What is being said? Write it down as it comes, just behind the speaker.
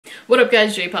What up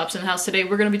guys, JPOPS in the house. Today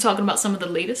we're going to be talking about some of the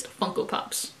latest Funko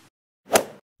Pops.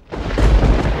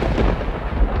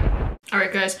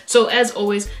 Alright guys, so as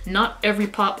always, not every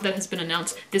pop that has been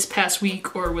announced this past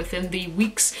week or within the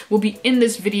weeks will be in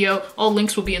this video. All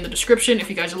links will be in the description. If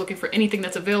you guys are looking for anything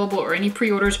that's available or any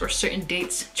pre-orders or certain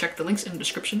dates, check the links in the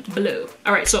description below.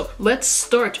 Alright, so let's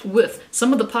start with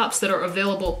some of the pops that are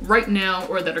available right now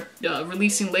or that are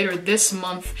releasing later this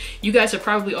month. You guys have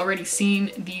probably already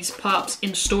seen these pops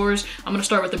in stores. I'm going to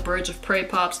start with the Birds of Prey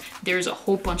pops. There's a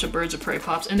whole bunch of Birds of Prey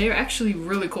pops and they're actually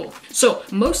really cool. So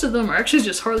most of them are actually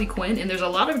just Harley Quinn, and there's a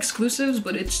lot of exclusives,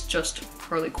 but it's just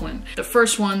Harley Quinn. The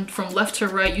first one, from left to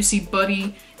right, you see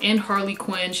Buddy and Harley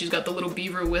Quinn. She's got the little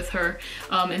beaver with her.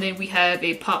 And then we have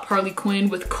a pop Harley Quinn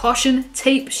with caution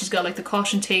tape. She's got like the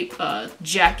caution tape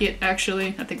jacket,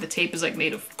 actually. I think the tape is like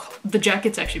made of, the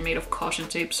jacket's actually made of caution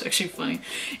tape. It's actually funny.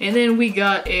 And then we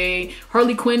got a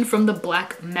Harley Quinn from the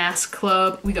Black Mask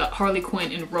Club. We got Harley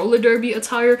Quinn in roller derby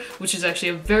attire, which is actually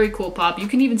a very cool pop. You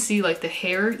can even see like the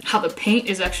hair, how the paint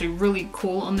is actually really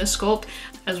cool on this sculpt,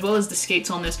 as well as the skates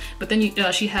on this. But then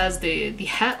she has the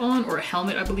hat on, or a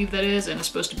helmet I believe that is, and it's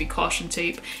supposed to be caution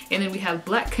tape. And then we have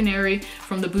Black Canary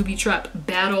from the Booby Trap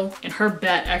Battle, and her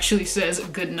bat actually says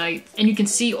good night. And you can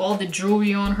see all the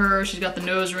jewelry on her. She's got the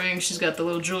nose ring, she's got the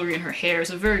little jewelry in her hair. It's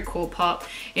a very cool pop.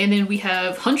 And then we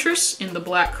have Huntress in the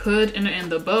black hood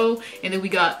and the bow. And then we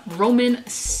got Roman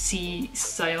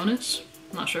Sionis.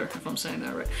 I'm not sure if I'm saying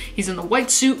that right. He's in the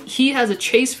white suit. He has a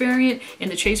chase variant,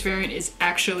 and the chase variant is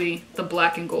actually the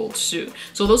black and gold suit.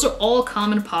 So those are all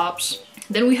common pops.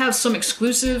 Then we have some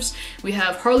exclusives. We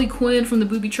have Harley Quinn from the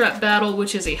Booby Trap Battle,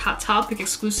 which is a Hot Topic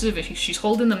exclusive, and she's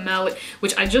holding the mallet,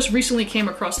 which I just recently came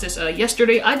across this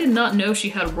yesterday. I did not know she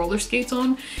had roller skates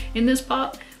on in this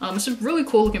pop. It's a really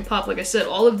cool looking pop. Like I said,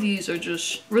 all of these are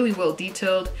just really well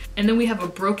detailed. And then we have a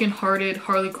Broken Hearted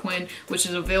Harley Quinn, which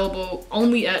is available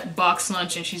only at Box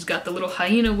Lunch, and she's got the little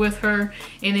hyena with her.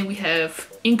 And then we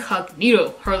have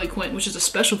Incognito Harley Quinn, which is a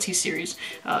specialty series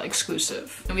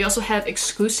exclusive. And we also have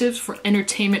exclusives for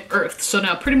Entertainment Earth. So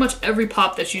now pretty much every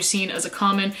pop that you've seen as a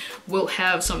common will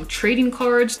have some trading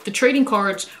cards. The trading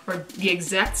cards are the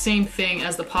exact same thing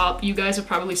as the pop. You guys have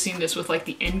probably seen this with like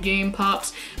the endgame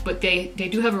pops, but they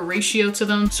do have a ratio to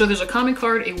them. So there's a common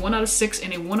card, a 1 out of 6,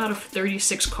 and a 1 out of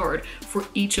 36 card for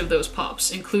each of those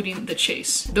pops, including the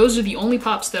chase. Those are the only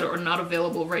pops that are not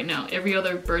available right now. Every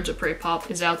other Birds of Prey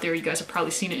pop is out there. You guys have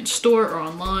probably seen it in store or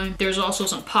online. There's also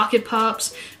some pocket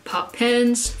pops, pop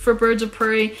pens for Birds of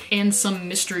Prey, and some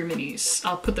mystery minis.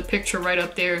 I'll put the picture right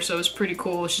up there, so it's pretty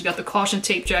cool. She's got the caution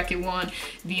tape jacket one,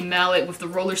 the mallet with the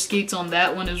roller skates on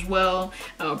that one as well,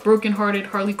 Broken Hearted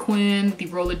Harley Quinn, the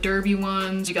roller derby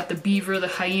ones, you got the beaver, the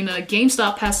hyena.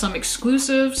 GameStop has some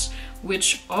exclusives,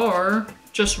 which are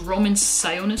just Roman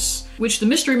Sionis, which the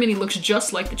mystery mini looks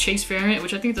just like the chase variant,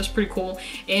 which I think that's pretty cool.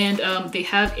 And they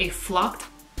have a flocked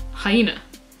hyena.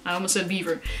 I almost said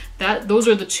beaver. Those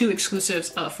are the two exclusives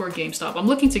for GameStop. I'm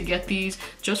looking to get these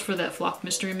just for that flocked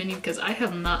mystery mini, because I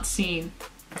have not seen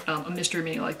a mystery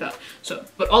mini like that. So,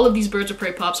 but all of these Birds of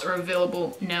Prey pops are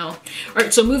available now. All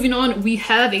right, so moving on, we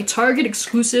have a Target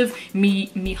exclusive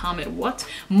Muhammad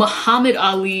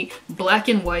Ali black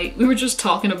and white. We were just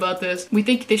talking about this. We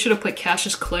think they should have put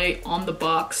Cassius Clay on the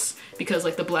box, because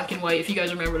like the black and white, if you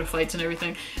guys remember the fights and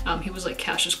everything, he was like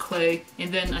Cassius Clay,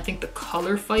 and then I think the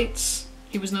color fights,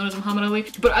 he was known as Muhammad Ali.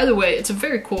 But either way, it's a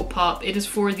very cool pop. It is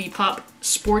for the Pop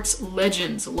Sports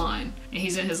Legends line. And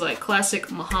he's in his like classic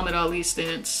Muhammad Ali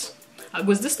stance.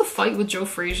 Was this the fight with Joe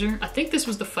Frazier? I think this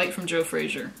was the fight from Joe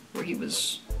Frazier, where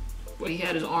he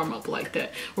had his arm up like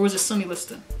that. Or was it Sonny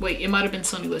Liston? Wait, it might have been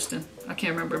Sonny Liston. I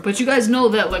can't remember. But you guys know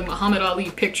that like Muhammad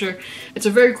Ali picture. It's a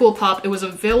very cool pop. It was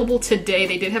available today.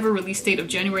 They did have a release date of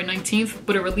January 19th,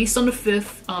 but it released on the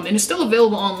 5th. And it's still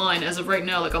available online as of right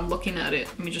now. Like I'm looking at it.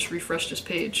 Let me just refresh this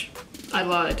page. I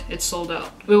lied. It's sold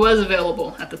out. It was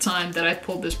available at the time that I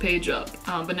pulled this page up,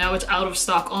 but now it's out of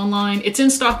stock online. It's in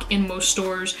stock in most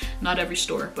stores, not every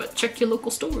store, but check your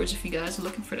local stores if you guys are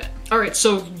looking for that. All right,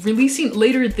 so releasing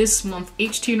later this month,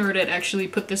 HT Nerdette actually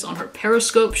put this on her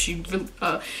Periscope. She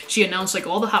announced like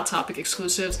all the Hot Topic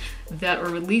exclusives that are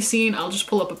releasing. I'll just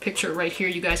pull up a picture right here.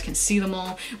 You guys can see them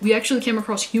all. We actually came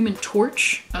across Human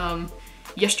Torch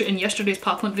in yesterday's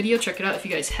Pop Hunt video. Check it out if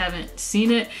you guys haven't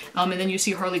seen it. And then you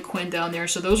see Harley Quinn down there.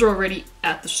 So those are already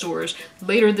at the stores.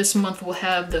 Later this month we'll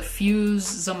have the Fuse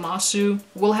Zamasu.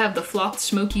 We'll have the Flocked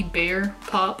Smokey Bear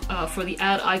pop for the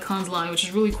Ad Icons line, which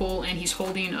is really cool. And he's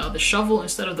holding the shovel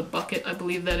instead of the bucket, I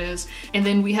believe that is. And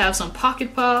then we have some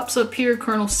pocket pops up here.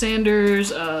 Colonel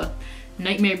Sanders,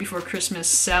 Nightmare Before Christmas,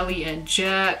 Sally and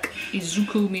Jack,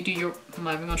 Izuku Meteor. I'm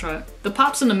not even gonna try it. The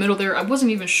pops in the middle there, I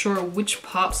wasn't even sure which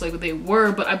pops like they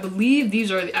were, but I believe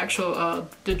these are the actual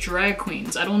the drag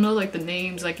queens. I don't know like the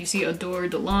names, like you see Adore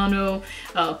Delano,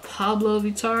 Pablo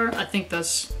Vittar. I think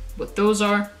that's what those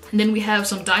are. And then we have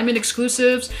some diamond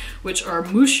exclusives, which are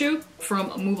Mushu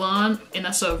from Mulan, and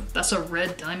that's a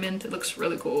red diamond. It looks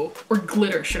really cool. Or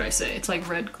glitter, should I say. It's like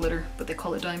red glitter, but they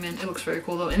call it diamond. It looks very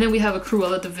cool though. And then we have a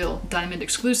Cruella de Vil diamond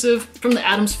exclusive. From the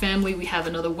Addams family, we have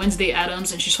another Wednesday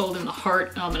Addams, and she's holding the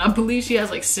heart. And I believe she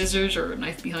has like scissors or a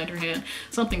knife behind her hand.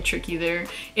 Something tricky there.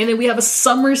 And then we have a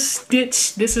Summer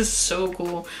Stitch. This is so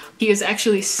cool. He is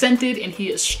actually scented and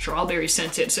he is strawberry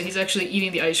scented. So he's actually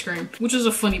eating the ice cream, which is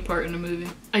a funny part in the movie.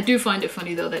 I do find it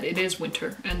funny though that it is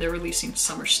winter and they're releasing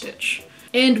Summer Stitch.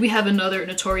 And we have another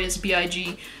Notorious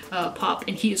B.I.G. Pop,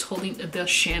 and he is holding the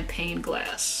champagne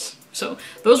glass. So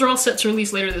those are all set to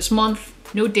release later this month.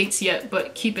 No dates yet,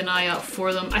 but keep an eye out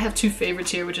for them. I have two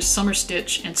favorites here, which is Summer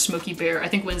Stitch and Smokey Bear. I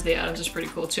think Wednesday Addams is pretty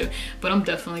cool too, but I'm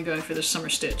definitely going for this Summer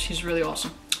Stitch. He's really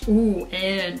awesome. Ooh,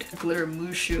 and glitter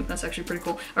Mushu. That's actually pretty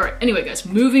cool. All right, anyway guys,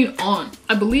 moving on.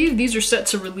 I believe these are set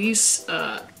to release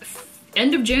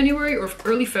end of January or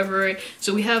early February.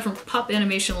 So we have from Pop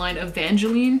Animation line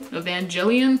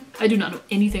Evangelion. I do not know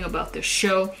anything about this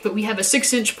show, but we have a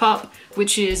 6-inch pop,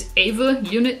 which is Ava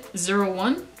Unit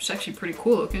 01. It's actually pretty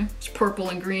cool looking. It's purple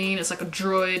and green. It's like a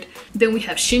droid. Then we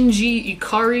have Shinji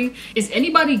Ikari. Is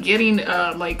anybody getting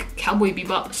like Cowboy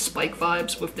Bebop Spike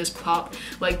vibes with this pop?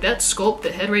 Like that sculpt,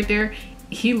 the head right there,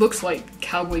 he looks like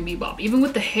Cowboy Bebop, even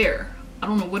with the hair. I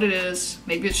don't know what it is.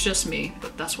 Maybe it's just me,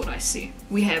 but that's what I see.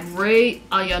 We have Rei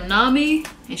Ayanami,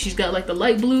 and she's got like the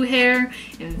light blue hair.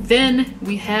 And then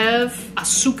we have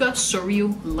Asuka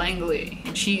Soryu Langley,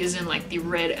 and she is in like the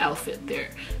red outfit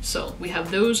there. So we have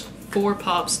those 4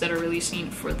 pops that are releasing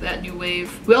for that new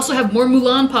wave. We also have more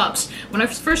Mulan pops. When I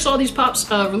first saw these pops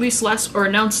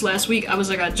announced last week, I was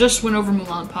like, I just went over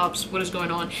Mulan pops. What is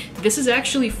going on? This is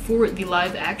actually for the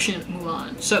live action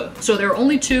Mulan. So there are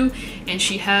only 2, and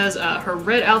she has her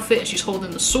red outfit and she's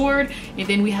holding the sword. And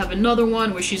then we have another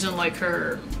one where she's in like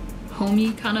her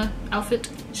homey kind of outfit.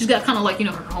 She's got kind of like, you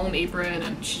know, her home apron,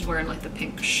 and she's wearing like the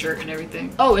pink shirt and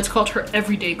everything. Oh, it's called her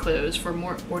everyday clothes for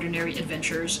more ordinary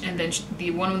adventures. And then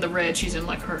the one with the red, she's in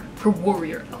like her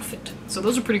warrior outfit. So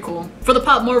those are pretty cool. For the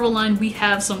Pop Marvel line, we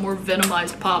have some more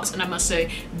Venomized pops, and I must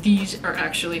say these are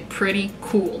actually pretty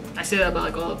cool. I say that about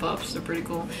like all the pops, they're pretty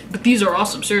cool. But these are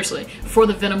awesome, seriously, for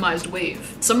the Venomized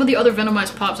wave. Some of the other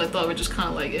Venomized pops I thought were just kind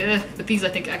of like but these I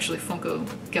think actually Funko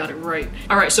got it right.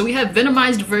 All right, so we have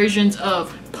Venomized versions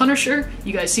of Punisher.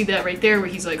 You guys see that right there where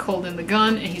he's like holding the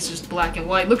gun and he's just black and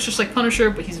white. Looks just like Punisher,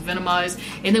 but he's Venomized.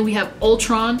 And then we have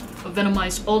Ultron, a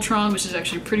Venomized Ultron, which is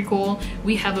actually pretty cool.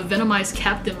 We have a Venomized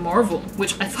Captain Marvel,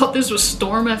 which I thought this was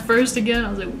Storm at first again. I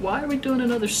was like, why are we doing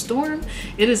another Storm?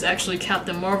 It is actually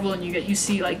Captain Marvel, and you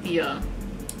see like the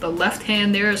left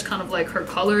hand there is kind of like her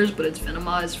colors, but it's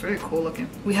Venomized. Very cool looking.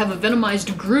 We have a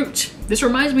Venomized Groot. This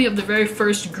reminds me of the very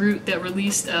first Groot that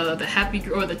released the Happy,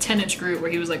 or the 10-inch Groot, where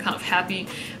he was like kind of happy,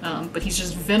 but he's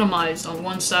just Venomized on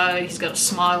one side. He's got a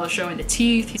smile showing the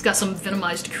teeth. He's got some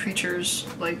Venomized creatures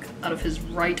like out of his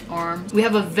right arm. We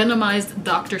have a Venomized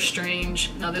Doctor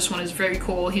Strange. Now this one is very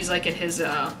cool. He's like in his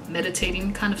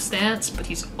meditating kind of stance, but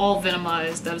he's all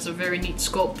Venomized. That is a very neat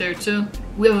sculpt there too.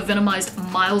 We have a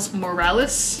Venomized Miles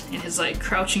Morales in his like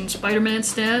crouching Spider-Man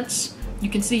stance. You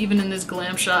can see even in this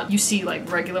glam shot, you see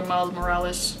like regular Miles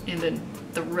Morales, and then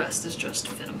the rest is just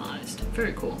Venomized.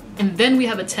 Very cool. And then we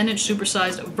have a 10-inch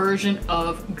supersized version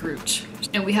of Groot.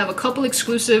 And we have a couple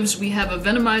exclusives. We have a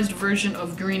Venomized version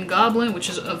of Green Goblin, which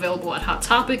is available at Hot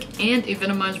Topic, and a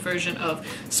Venomized version of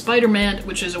Spider-Man,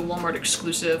 which is a Walmart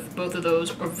exclusive. Both of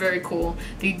those are very cool.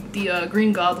 The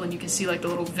Green Goblin, you can see like the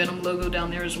little Venom logo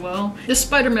down there as well. This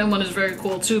Spider-Man one is very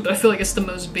cool too, but I feel like it's the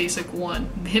most basic one.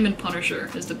 Him and Punisher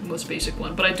is the most basic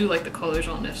one, but I do like the colors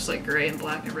on this, like gray and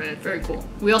black and red. Very cool.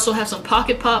 We also have some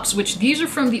Pocket Pops, which these are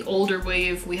from the older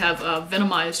wave. We have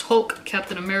Venomized Hulk,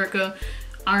 Captain America,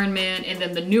 Iron Man, and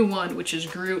then the new one, which is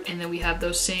Groot. And then we have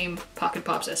those same Pocket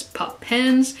Pops as Pop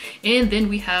Pens. And then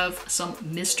we have some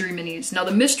mystery minis. Now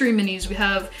the mystery minis, we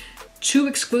have 2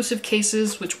 exclusive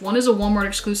cases, which one is a Walmart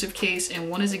exclusive case and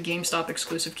one is a GameStop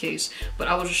exclusive case. But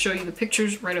I will just show you the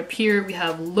pictures right up here. We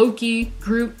have Loki,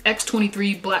 Groot,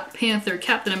 X-23, Black Panther,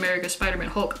 Captain America, Spider-Man,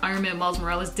 Hulk, Iron Man, Miles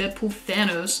Morales, Deadpool,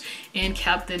 Thanos, and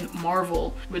Captain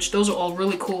Marvel, which those are all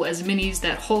really cool as minis.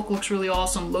 That Hulk looks really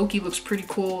awesome. Loki looks pretty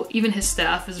cool. Even his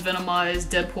staff is Venomized.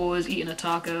 Deadpool is eating a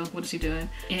taco. What is he doing?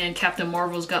 And Captain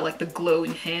Marvel's got like the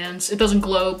glowing hands. It doesn't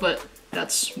glow, but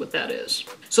that's what that is.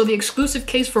 So the exclusive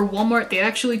case for Walmart, they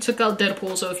actually took out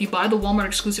Deadpool. So if you buy the Walmart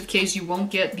exclusive case, you won't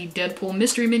get the Deadpool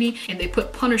mystery mini, and they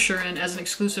put Punisher in as an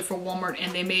exclusive for Walmart,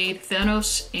 and they made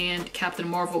Thanos and Captain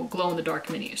Marvel glow-in-the-dark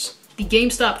minis. The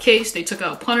GameStop case, they took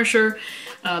out Punisher,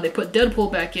 they put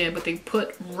Deadpool back in, but they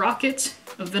put Rocket,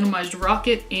 a Venomized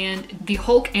Rocket, and the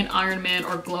Hulk and Iron Man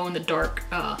are glow-in-the-dark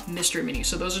mystery mini.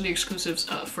 So those are the exclusives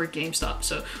for GameStop.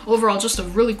 So overall, just a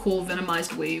really cool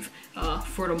Venomized wave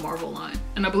for the Marvel line.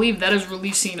 And I believe that is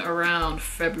releasing around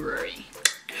February.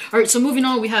 All right, so moving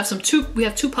on, we have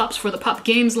two pops for the Pop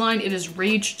Games line. It is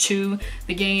Rage 2,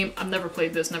 the game. I've never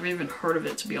played this, never even heard of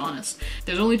it, to be honest.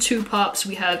 There's only 2 pops.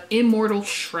 We have Immortal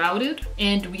Shrouded,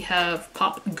 and we have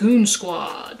Pop Goon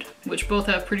Squad, which both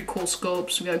have pretty cool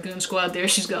scopes. We got Goon Squad there.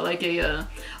 She's got like a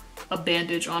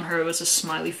bandage on her. It's a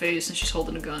smiley face, and she's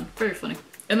holding a gun. Very funny.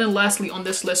 And then lastly on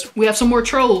this list, we have some more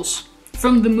trolls.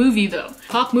 From the movie though,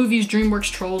 Pop Movies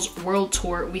DreamWorks Trolls World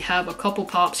Tour, we have a couple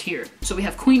pops here. So we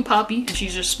have Queen Poppy, and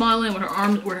she's just smiling with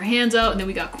her hands out, and then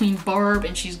we got Queen Barb,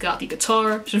 and she's got the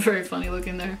guitar. She's very funny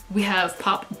looking there. We have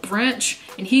Pop Branch,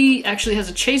 and he actually has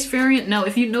a chase variant. Now,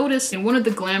 if you notice in one of the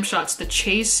glam shots, the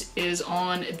chase is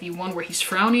on the one where he's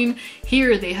frowning.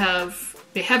 Here they have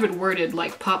it worded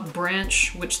like Pop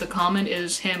Branch, which the comment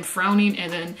is him frowning,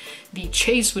 and then the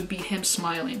chase would be him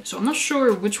smiling. So I'm not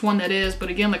sure which one that is, but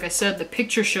again, like I said, the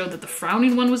picture showed that the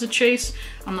frowning one was a chase.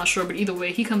 I'm not sure, but either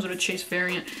way, he comes with a chase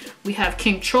variant. We have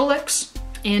King Trolex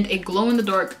and a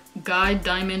glow-in-the-dark Guy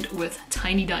Diamond with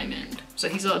Tiny Diamond. So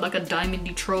he's like a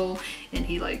diamondy troll, and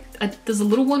he like, does the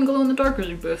little one glow in the dark, or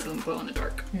do both of them glow in the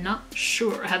dark? Not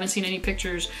sure. I haven't seen any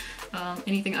pictures,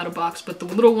 anything out of box, but the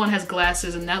little one has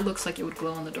glasses, and that looks like it would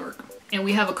glow in the dark. And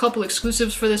we have a couple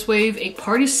exclusives for this wave. A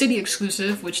Party City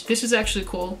exclusive, which this is actually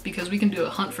cool because we can do a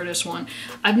hunt for this one.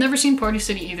 I've never seen Party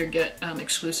City either get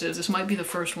exclusives. This might be the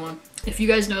first one. If you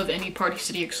guys know of any Party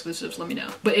City exclusives, let me know.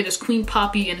 But it is Queen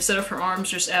Poppy, and instead of her arms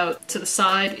just out to the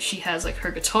side, she has like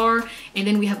her guitar. And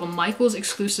then we have a Michaels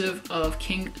exclusive of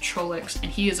King Trolex, and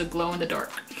he is a glow in the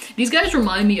dark. These guys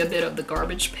remind me a bit of the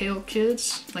Garbage Pail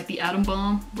Kids, like the Atom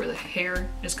Bomb, where the hair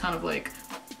is kind of like,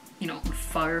 you know, on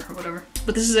fire or whatever.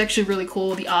 But this is actually really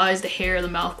cool. The eyes, the hair, the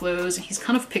mouth glows, and he's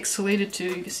kind of pixelated too.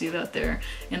 You can see that there.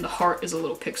 And the heart is a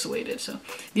little pixelated. So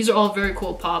these are all very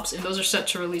cool pops, and those are set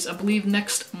to release, I believe,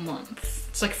 next month.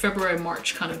 It's like February,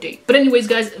 March kind of date. But anyways,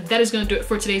 guys, that is gonna do it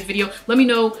for today's video. Let me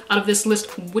know out of this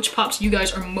list which pops you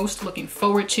guys are most looking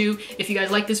forward to. If you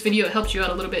guys like this video, it helps you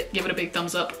out a little bit, give it a big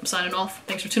thumbs up. I'm signing off.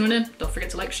 Thanks for tuning in. Don't forget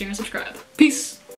to like, share, and subscribe. Peace!